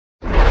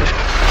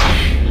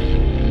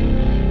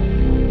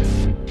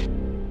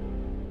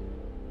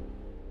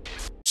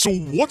So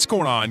what's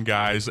going on,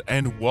 guys,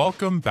 and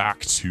welcome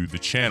back to the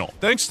channel.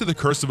 Thanks to the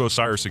Curse of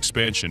Osiris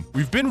expansion,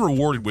 we've been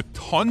rewarded with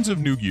tons of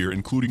new gear,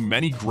 including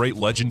many great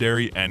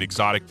legendary and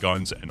exotic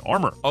guns and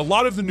armor. A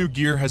lot of the new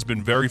gear has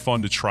been very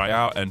fun to try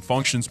out and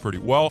functions pretty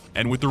well,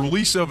 and with the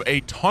release of a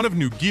ton of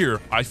new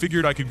gear, I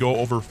figured I could go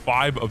over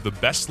 5 of the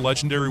best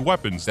legendary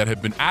weapons that have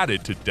been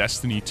added to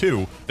Destiny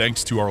 2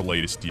 thanks to our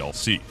latest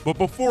DLC. But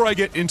before I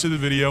get into the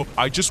video,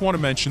 I just want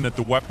to mention that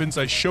the weapons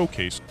I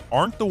showcase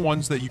aren't the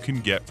ones that you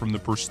can get from the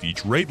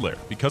Prestige raid lair,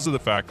 because of the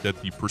fact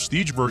that the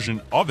Prestige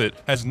version of it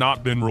has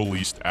not been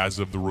released as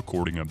of the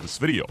recording of this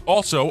video.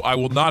 Also, I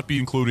will not be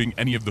including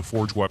any of the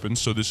Forge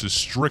weapons, so this is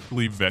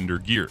strictly vendor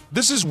gear.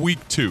 This is week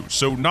 2,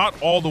 so not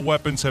all the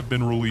weapons have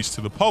been released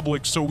to the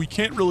public, so we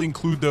can't really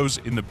include those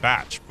in the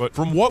batch. But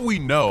from what we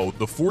know,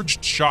 the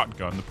Forged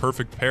Shotgun, the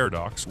Perfect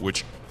Paradox,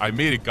 which I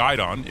made a guide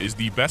on, is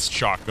the best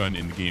shotgun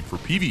in the game for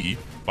PvE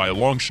by a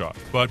long shot.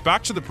 But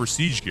back to the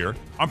Prestige gear,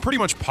 I'm pretty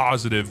much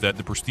positive that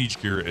the Prestige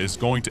gear is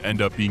going to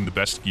end up being the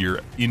best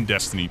gear in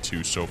Destiny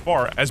 2 so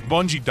far, as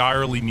Bungie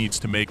direly needs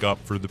to make up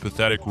for the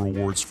pathetic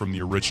rewards from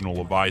the original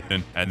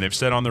Leviathan, and they've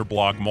said on their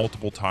blog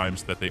multiple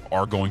times that they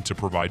are going to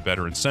provide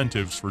better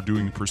incentives for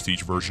doing the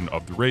Prestige version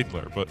of the raid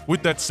lair. But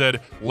with that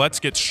said, let's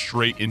get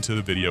straight into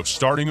the video,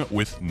 starting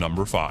with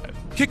number 5.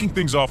 Kicking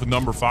things off with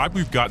number 5,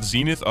 we've got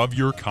Zenith of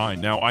Your Kind.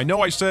 Now, I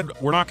know I said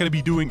we're not going to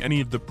be doing any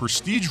of the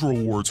Prestige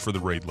rewards for the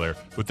raid lair,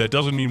 but that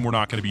doesn't mean we're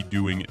not going to be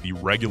doing the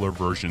regular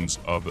versions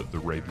of the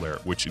raid lair,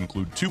 which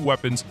include 2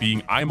 weapons,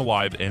 being I'm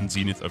Alive and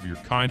Zenith of Your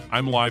Kind.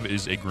 I'm Alive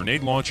is a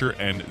grenade launcher,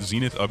 and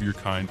Zenith of Your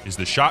Kind is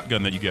the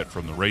shotgun that you get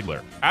from the raid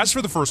lair. As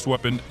for the first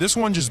weapon, this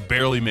one just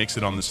barely makes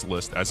it on this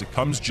list, as it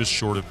comes just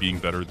short of being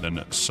better than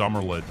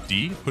Summerled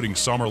D, putting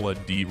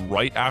Summerled D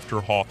right after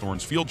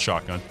Hawthorne's field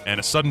shotgun, and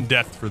a sudden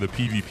death for the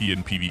PvP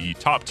and PvE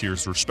top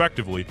tiers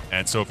respectively.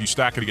 And so if you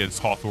stack it against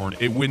Hawthorne,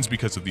 it wins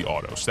because of the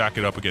auto. Stack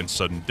it up against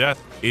sudden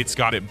death, it's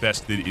got it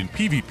bested in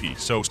PvP.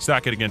 So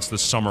stack it against the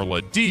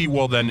Summerled D,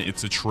 well then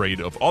it's a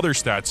trade of other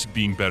stats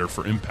being better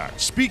for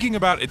impact. Speaking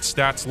about its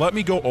stats, let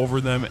me go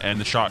over them and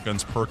the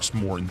shotgun's perks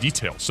more in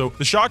detail. So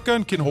the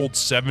shotgun can hold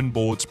 7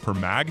 bullets per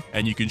mag,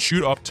 and you can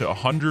shoot up to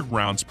 100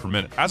 rounds per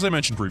minute. As I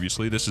mentioned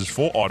previously, this is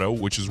full auto,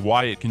 which is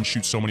why it can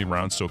shoot so many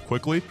rounds so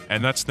quickly,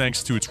 and that's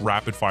thanks to its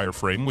rapid fire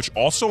frame, which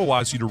also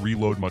allows you to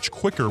reload much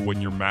quicker when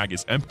your mag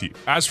is empty.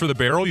 As for the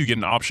barrel, you get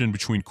an option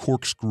between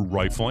corkscrew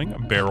rifling,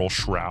 barrel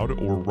shroud,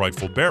 or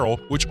rifle barrel,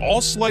 which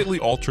all slightly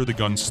alter the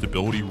gun's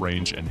stability,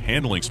 range, and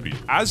handling speed.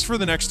 As for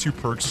the next 2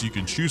 perks you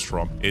can choose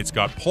from, it's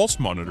got Pulse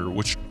Monitor,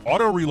 which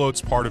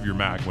auto-reloads part of your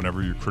mag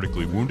whenever you're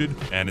critically wounded,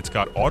 and it's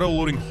got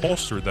auto-loading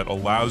holster that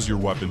allows your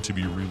weapon to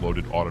be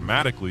reloaded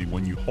automatically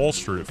when you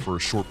holster it for a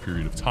short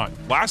period of time.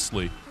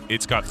 Lastly,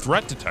 it's got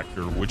Threat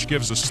Detector, which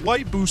gives a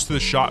slight boost to the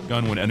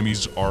shotgun when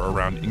enemies are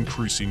around,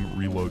 increasing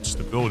reload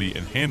stability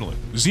and handling.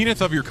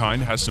 Zenith of Your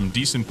Kind has some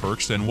decent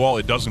perks, and while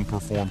it doesn't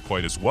perform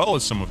quite as well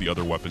as some of the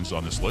other weapons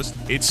on this list,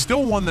 it's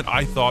still one that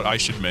I thought I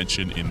should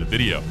mention in the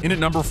video. In at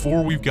number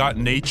 4, we've got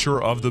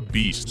Nature of the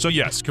Beast. So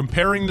yes,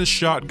 comparing this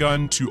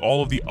shotgun to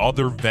all of the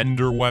other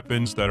vendor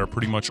weapons that are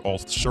pretty much all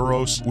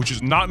OSIRIS, which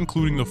is not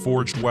including the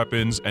forged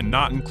weapons and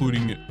not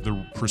including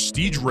the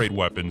Prestige raid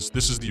weapons,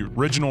 this is the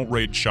original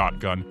raid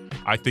shotgun.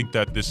 I think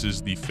that this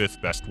is the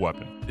 5th best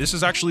weapon. This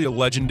is actually a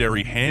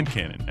legendary hand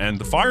cannon, and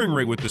the firing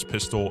rate with this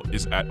pistol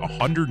is at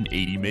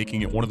 180,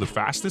 making it one of the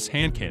fastest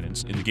hand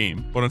cannons in the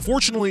game. But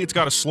unfortunately, it's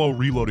got a slow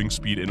reloading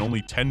speed and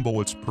only 10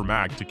 bullets per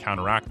mag to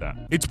counteract that.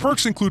 Its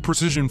perks include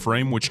Precision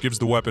Frame, which gives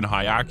the weapon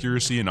high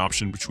accuracy, an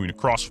option between a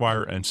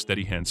crossfire and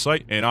steady hand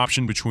sight, an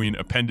option between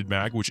Appended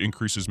Mag, which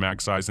increases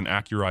mag size and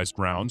accurized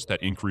rounds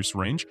that increase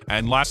range,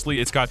 and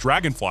lastly, it's got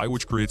Dragonfly,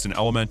 which creates an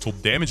elemental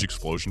damage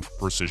explosion for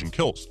precision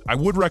kills. I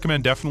would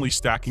recommend definitely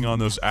stacking on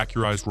those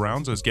accurized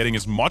rounds, as getting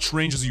as much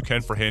range as you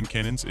can for hand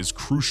cannons is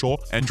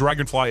crucial, and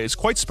Dragonfly is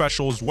quite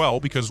special as well,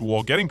 because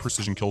while getting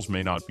precision kills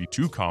may not be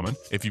too common,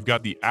 if you've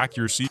got the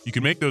accuracy, you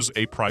can make those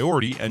a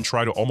priority and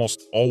try to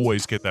almost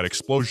always get that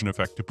explosion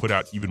effect to put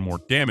out even more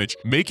damage,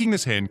 making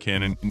this hand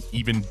cannon an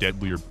even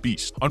deadlier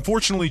beast.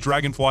 Unfortunately,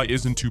 Dragonfly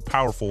isn't too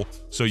powerful,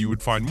 so you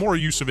would find more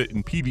use of it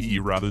in PvE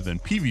rather than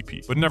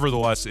PvP, but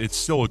nevertheless, it's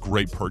still a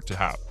great perk to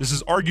have. This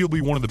is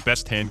arguably one of the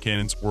best hand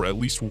cannons, or at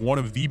least one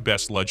of the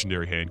best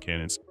legendary hand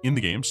cannons in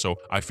the game, so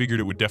I figured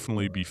it would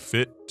definitely be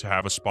fit to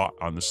have a spot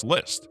on this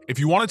list. If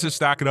you wanted to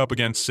stack it up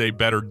against, say,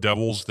 Better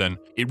Devils, then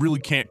it really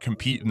can't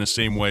compete in the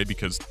same way,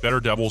 because Better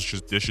Devils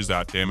just dishes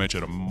out damage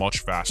at a much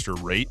faster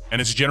rate, and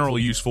it's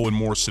generally useful in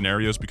more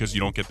scenarios because you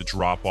don't get the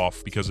drop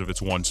off because of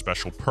its one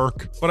special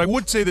perk. But I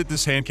would say that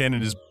this hand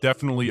cannon is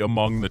definitely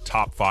among the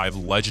top 5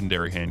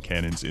 legendary hand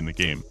cannons in the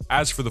game.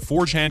 As for the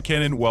Forge hand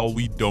cannon, well,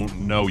 we don't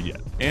know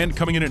yet. And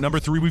coming in at number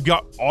 3, we've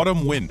got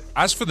Autumn Wind.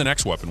 As for the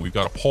next weapon, we've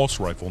got a pulse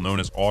rifle known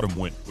as Autumn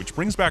Wind, which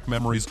brings back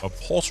memories of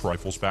pulse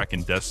rifles back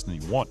in Destiny Destiny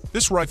 1.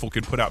 This rifle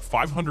can put out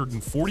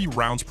 540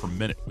 rounds per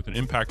minute with an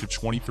impact of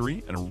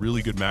 23 and a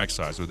really good mag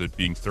size, with it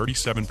being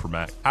 37 per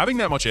mag. Having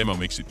that much ammo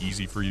makes it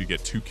easy for you to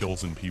get 2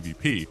 kills in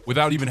PvP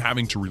without even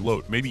having to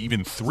reload, maybe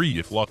even 3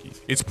 if lucky.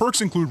 Its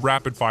perks include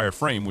rapid fire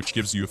frame, which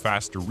gives you a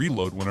faster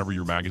reload whenever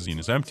your magazine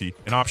is empty,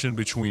 an option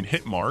between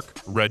hit mark,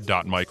 red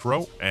dot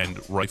micro, and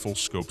rifle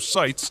scope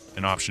sights,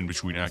 an option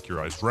between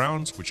accurized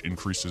rounds, which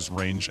increases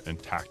range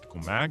and tactical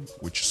mag,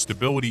 which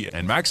stability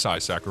and mag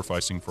size,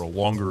 sacrificing for a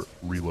longer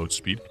reload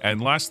speed.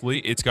 And lastly,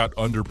 it's got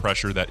under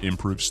pressure that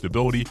improves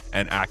stability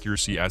and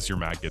accuracy as your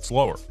mag gets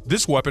lower.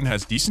 This weapon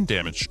has decent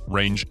damage,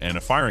 range, and a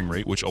firing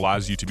rate, which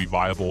allows you to be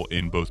viable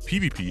in both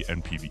PvP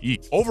and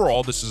PvE.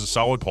 Overall, this is a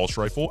solid pulse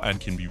rifle and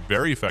can be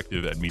very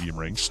effective at medium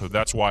range, so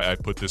that's why I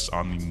put this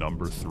on the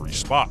number 3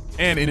 spot.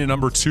 And in at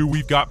number 2,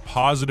 we've got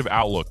Positive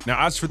Outlook.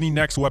 Now, as for the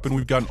next weapon,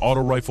 we've got an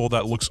auto rifle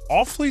that looks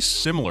awfully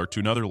similar to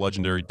another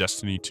legendary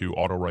Destiny 2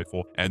 auto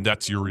rifle, and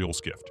that's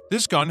Uriel's Gift.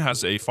 This gun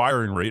has a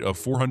firing rate of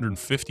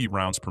 450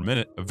 rounds per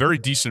minute, a very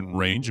decent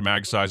range, a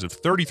mag size of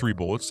 33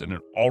 bullets, and an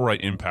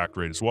alright impact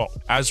rate as well.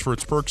 As for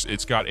its perks,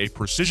 it's got a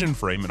precision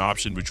frame, an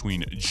option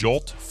between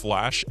jolt,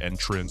 flash, and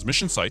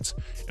transmission sights,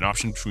 an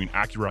option between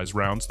accurized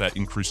rounds that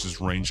increases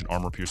range and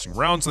armor-piercing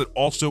rounds that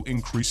also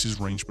increases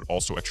range but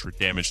also extra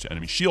damage to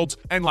enemy shields,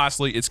 and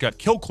lastly, it's got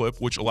kill clip,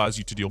 which allows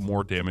you to deal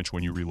more damage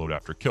when you reload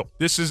after kill.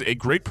 This is a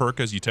great perk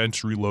as you tend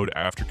to reload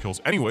after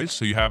kills anyways,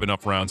 so you have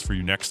enough rounds for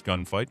your next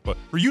gunfight, but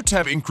for you to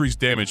have increased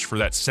damage for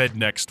that said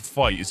next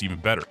fight is even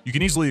better. You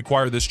can easily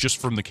acquire this just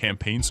from the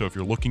campaign, so if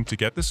you're looking to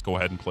get this, go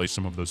ahead and play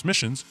some of those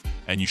missions,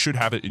 and you should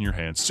have it in your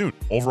hands soon.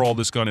 Overall,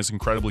 this gun is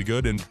incredibly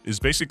good and is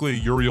basically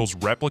Uriel's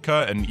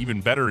replica, and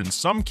even better in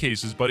some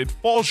cases, but it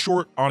falls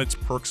short on its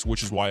perks,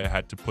 which is why I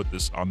had to put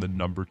this on the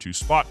number 2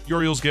 spot.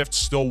 Uriel's Gift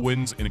still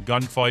wins in a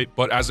gunfight,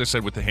 but as I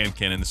said with the hand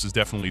cannon, this is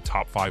definitely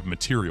top 5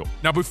 material.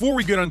 Now, before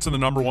we get into the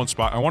number 1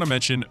 spot, I want to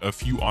mention a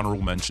few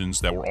honorable mentions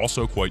that were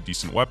also quite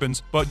decent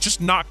weapons, but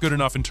just not good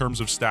enough in terms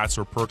of stats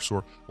or perks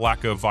or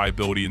lack of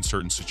viability in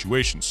certain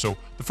situations. So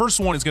the first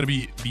one is going to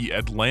be the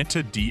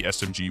Atlanta D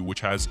SMG,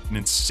 which has an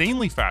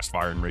insanely fast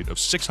firing rate of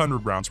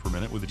 600 rounds per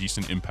minute with a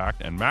decent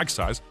impact and mag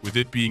size, with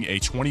it being a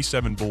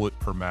 27 bullet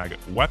per mag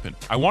weapon.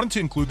 I wanted to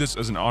include this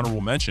as an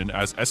honorable mention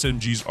as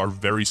SMGs are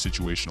very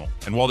situational,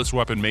 and while this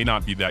weapon may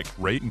not be that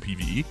great in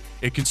PvE,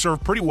 it can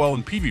serve pretty well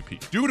in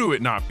PvP. Due to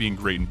it not being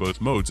great in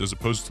both modes as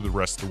opposed to the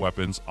rest of the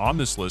weapons on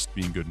this list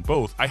being good in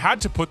both, I had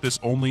to put this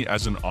only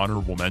as an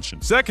honorable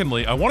mention.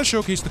 Secondly, I want to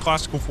showcase the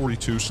Classical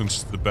 42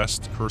 since it's the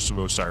best Curse of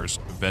Osiris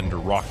vendor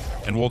rocket.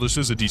 And while this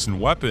is a decent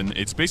weapon,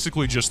 it's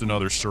basically just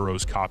another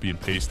Suros copy and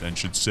paste and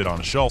should sit on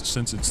a shelf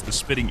since it's the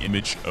spitting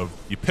image of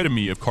the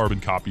epitome of carbon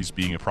copies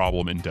being a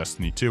problem in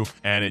Destiny 2,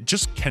 and it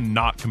just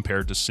cannot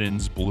compare to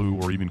Sin's, Blue,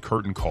 or even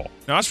Curtain Call.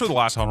 Now, as for the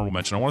last honorable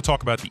mention, I want to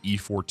talk about the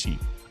E14.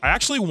 I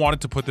actually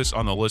wanted to put this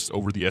on the list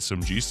over the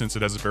SMG since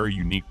it has a very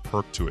unique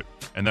perk to it,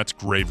 and that's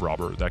Grave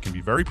Robber that can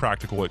be very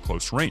practical at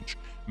close range.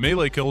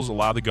 Melee kills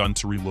allow the gun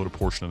to reload a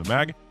portion of the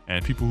mag,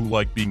 and people who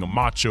like being a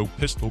macho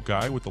pistol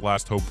guy with the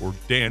Last Hope or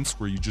Dance,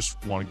 where you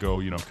just want to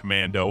go,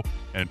 commando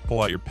and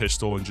pull out your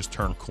pistol and just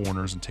turn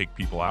corners and take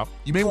people out,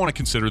 you may want to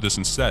consider this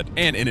instead.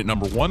 And in at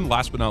number 1,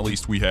 last but not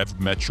least, we have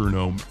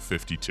Metronome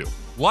 52.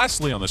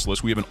 Lastly on this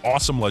list, we have an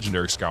awesome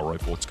legendary scout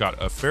rifle. It's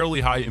got a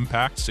fairly high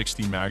impact,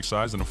 16 mag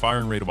size, and a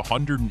firing rate of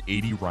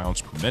 180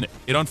 rounds per minute.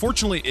 It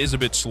unfortunately is a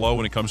bit slow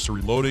when it comes to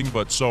reloading,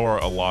 but so are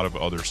a lot of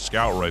other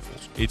scout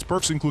rifles. Its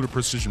perks include a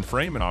precision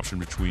frame, an option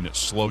between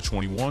Slow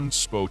 21,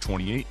 SPO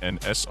 28, and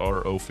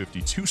SRO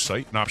 52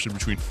 sight, an option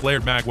between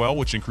Flared Magwell,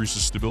 which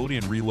increases stability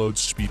and reloads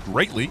speed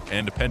greatly,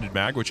 and Appended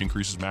Mag, which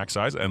increases mag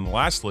size, and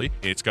lastly,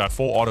 it's got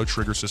full auto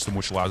trigger system,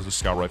 which allows the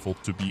scout rifle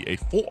to be a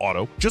full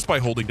auto just by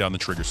holding down the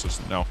trigger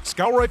system. Now,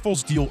 scout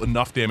rifles deal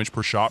enough damage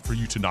per shot for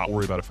you to not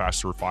worry about a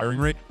faster firing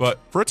rate, but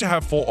for it to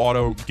have full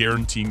auto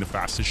guaranteeing the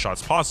fastest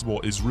shots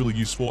possible is really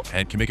useful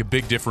and can make a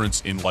big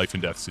difference in life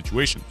and death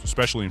situations,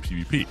 especially in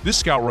PvP. This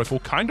scout rifle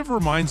kind of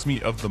reminds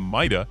me of the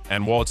Mida,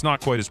 and while it's not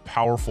quite as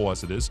powerful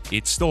as it is,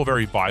 it's still a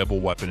very viable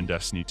weapon in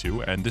Destiny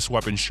 2, and this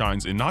weapon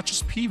shines in not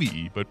just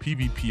PvE, but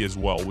PvP as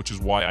well, which is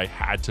why I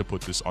had to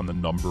put this on the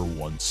number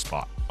 1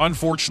 spot.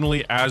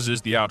 Unfortunately, as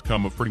is the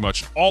outcome of pretty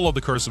much all of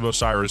the Curse of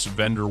Osiris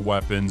vendor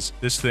weapons,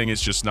 this thing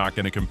is just not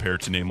going to compare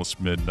to Nameless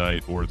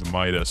Midnight or the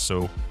Mida,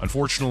 so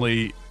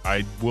unfortunately,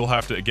 I will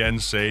have to again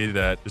say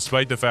that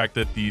despite the fact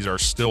that these are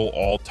still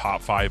all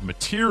top 5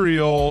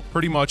 material,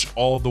 pretty much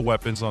all of the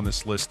weapons on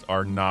this list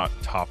are not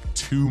top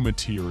 2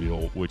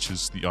 material, which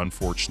is the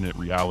unfortunate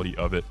reality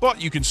of it. But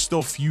you can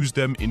still fuse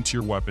them into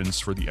your weapons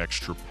for the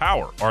extra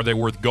power. Are they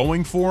worth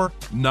going for?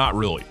 Not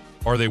really.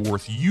 are they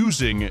worth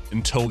using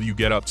until you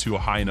get up to a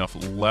high enough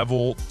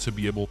level to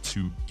be able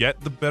to get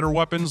the better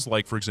weapons?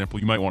 Like, for example,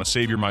 you might want to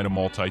save your Might of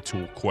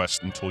Multi-Tool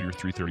quest until you're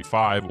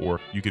 335, or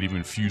you could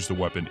even fuse the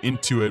weapon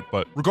into it.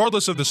 But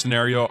regardless of the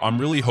scenario, I'm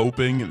really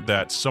hoping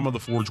that some of the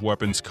forged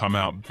weapons come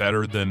out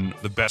better than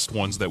the best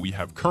ones that we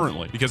have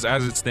currently, because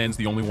as it stands,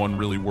 the only one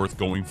really worth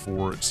going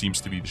for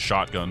seems to be the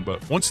shotgun.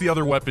 But once the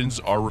other weapons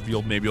are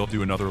revealed, maybe I'll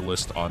do another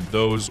list on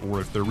those, or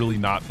if they're really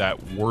not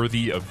that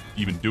worthy of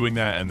even doing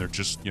that and they're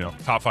just, you know,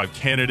 top 5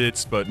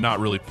 candidates but not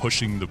really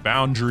pushing the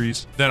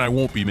boundaries, then I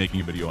won't be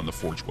making a video on the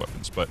forged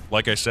weapons. But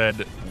like I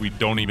said, we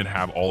don't even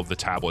have all of the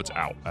tablets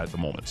out at the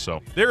moment.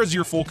 So there is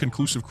your full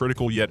conclusive,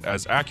 critical, yet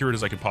as accurate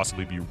as I could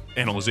possibly be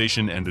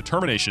analyzation and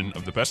determination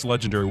of the best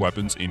legendary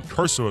weapons in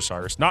Curse of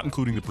Osiris, not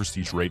including the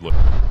prestige raid list.